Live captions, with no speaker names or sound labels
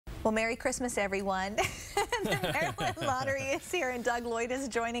Well, Merry Christmas, everyone. The Maryland Lottery is here, and Doug Lloyd is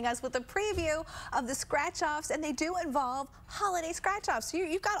joining us with a preview of the scratch-offs, and they do involve holiday scratch-offs. So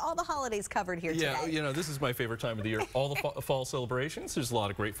you've got all the holidays covered here today. Yeah, you know, this is my favorite time of the year. All the fall celebrations. There's a lot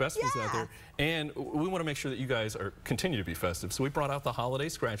of great festivals out there, and we want to make sure that you guys continue to be festive. So we brought out the holiday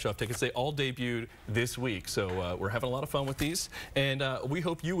scratch-off tickets. They all debuted this week, so we're having a lot of fun with these, and we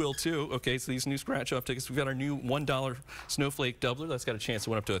hope you will too. Okay, so these new scratch-off tickets. We've got our new $1 snowflake doubler. That's got a chance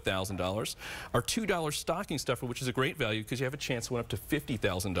to win up to $1,000. Our $2 stocking stuffer, which is a great value because you have a chance to win up to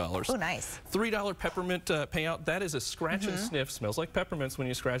 $50,000. Oh, nice. $3 peppermint payout. That is a scratch and sniff. Smells like peppermints when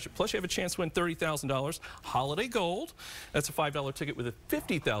you scratch it. Plus, you have a chance to win $30,000. Holiday Gold. That's a $5 ticket with a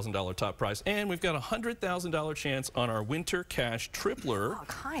 $50,000 top prize. And we've got a $100,000 chance on our Winter Cash Tripler. All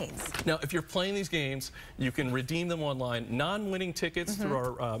kinds. Now, if you're playing these games, you can redeem them online. Non-winning tickets through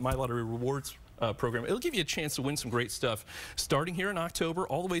our My Lottery Rewards program. It'll give you a chance to win some great stuff. Starting here in October,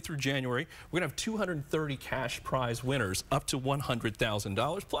 all the way through January, we're going to have 230 cash prize winners, up to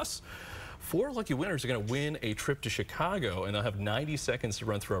 $100,000. Plus, 4 lucky winners are going to win a trip to Chicago, and they'll have 90 seconds to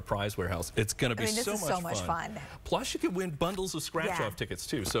run through our prize warehouse. It's going to be so much fun. Plus, you can win bundles of scratch-off tickets,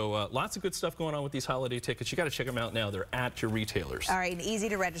 too. So lots of good stuff going on with these holiday tickets. You got to check them out now. They're at your retailers. All right, and easy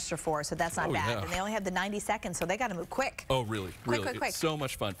to register for, so that's not bad. Yeah. And they only have the 90 seconds, so they got to move quick. Oh, really? Quick. It's so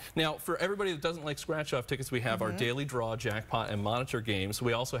much fun. Now, for everybody that doesn't like scratch-off tickets, we have our daily draw, jackpot, and monitor games.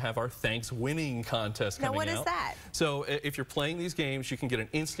 We also have our Thanks Winning contest coming out. Now, what is that? So if you're playing these games, you can get an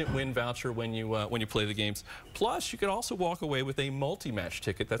instant win voucher when you play the games. Plus, you can also walk away with a multi-match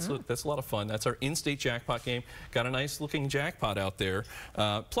ticket. That's a lot of fun. That's our in-state jackpot game. Got a nice-looking jackpot out there.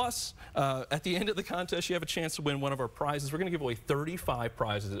 Plus, at the end of the contest, you have a chance to win one of our prizes. We're going to give away 35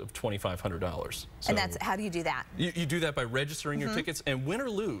 prizes of $2,500. So and that's how do you do that? You do that by registering your tickets, and win or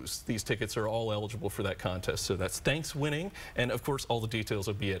lose, these tickets are all eligible for that contest. So that's Thanks Winning, and of course, all the details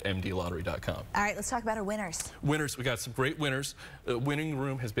will be at mdlottery.com. All right, let's talk about our winners. Winners, we got some great winners. The winning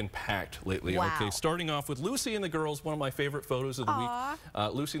room has been packed lately. Wow. Okay, starting off with Lucy and the girls, one of my favorite photos of the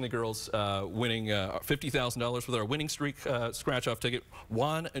week. Lucy and the girls winning $50,000 with our winning streak scratch-off ticket.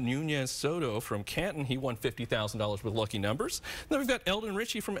 Juan Nunez Soto from Canton, he won $50,000 with lucky numbers. Then we've got Eldon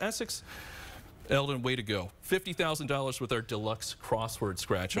Ritchie from Essex. Eldon, way to go. $50,000 with our deluxe crossword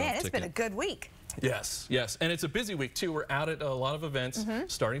scratch-off ticket. Man, it's been a good week. Yes, yes, and it's a busy week too. We're out at a lot of events.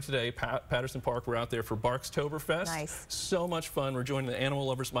 Starting today, Patterson Park, we're out there for Barkstoberfest. Nice. So much fun. We're joining the animal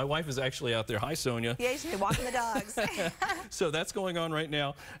lovers. My wife is actually out there. Hi, Sonia. Yeah, she's walking the dogs. So that's going on right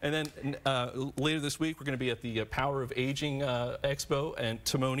now. And then later this week, we're going to be at the Power of Aging Expo and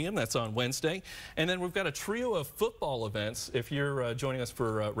Timonium. That's on Wednesday. And then we've got a trio of football events. If you're joining us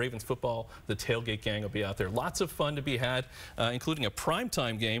for Ravens football, the Tailgate Gang will be out there. Lots of fun to be had, including a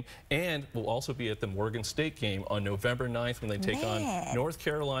primetime game, and we'll also be at the Morgan State game on November 9th when they take on North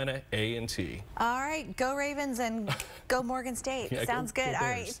Carolina A&T. All right, go Ravens and go Morgan State. Sounds good. All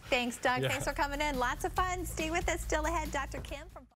right, thanks, Doug. Thanks for coming in. Lots of fun. Stay with us. Still ahead, Dr. Kim from